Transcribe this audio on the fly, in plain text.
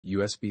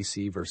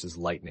USB-C versus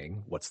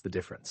Lightning, what's the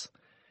difference?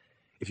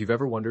 If you've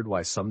ever wondered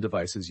why some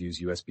devices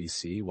use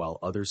USB-C while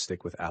others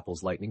stick with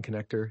Apple's Lightning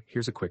connector,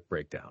 here's a quick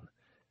breakdown.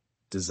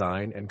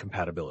 Design and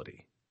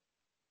compatibility.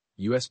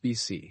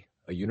 USB-C,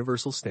 a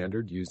universal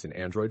standard used in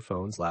Android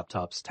phones,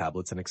 laptops,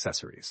 tablets, and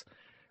accessories.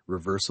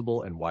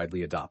 Reversible and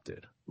widely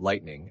adopted.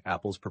 Lightning,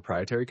 Apple's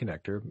proprietary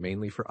connector,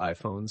 mainly for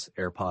iPhones,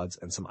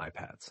 AirPods, and some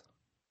iPads.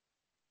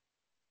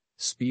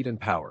 Speed and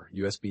power.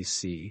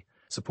 USB-C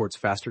supports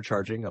faster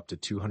charging up to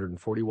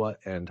 240 watt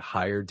and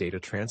higher data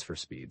transfer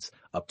speeds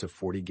up to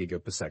 40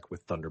 Gbps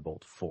with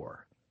Thunderbolt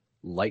 4.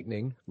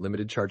 Lightning,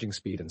 limited charging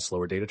speed and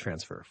slower data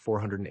transfer,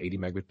 480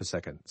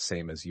 Mbps,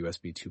 same as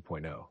USB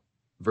 2.0.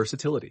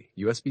 Versatility.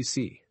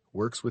 USB-C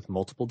works with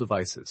multiple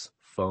devices,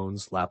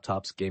 phones,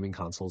 laptops, gaming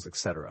consoles,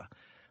 etc.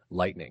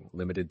 Lightning,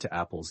 limited to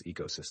Apple's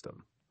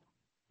ecosystem.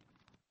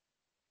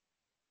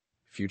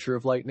 Future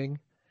of Lightning?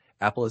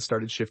 Apple has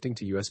started shifting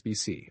to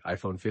USB-C,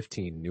 iPhone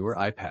 15, newer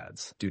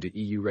iPads, due to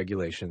EU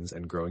regulations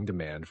and growing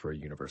demand for a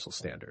universal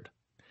standard.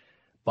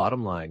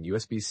 Bottom line,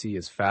 USB-C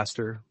is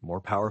faster,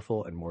 more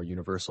powerful, and more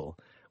universal,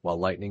 while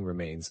Lightning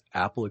remains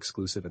Apple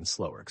exclusive and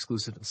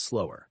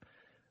slower.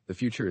 The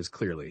future is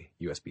clearly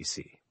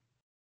USB-C.